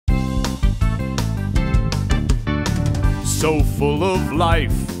so full of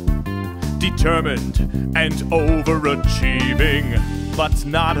life, determined and overachieving, but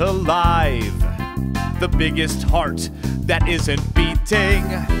not alive. The biggest heart that isn't beating.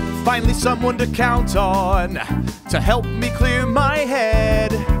 Finally someone to count on to help me clear my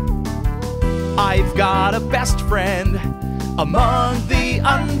head. I've got a best friend among the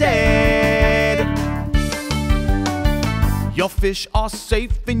undead. Your fish are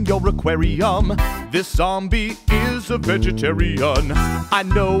safe in your aquarium. This zombie is a vegetarian. I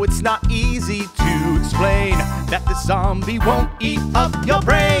know it's not easy to explain that this zombie won't eat up your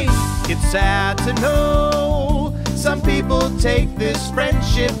brain. It's sad to know some people take this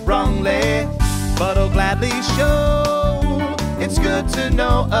friendship wrongly, but I'll gladly show it's good to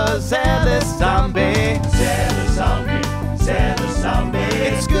know a zealous zombie. Zealous zombie, zealous zombie.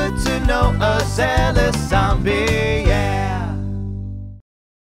 It's good to know a zealous zombie, yeah.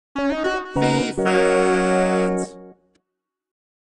 VeeFriends.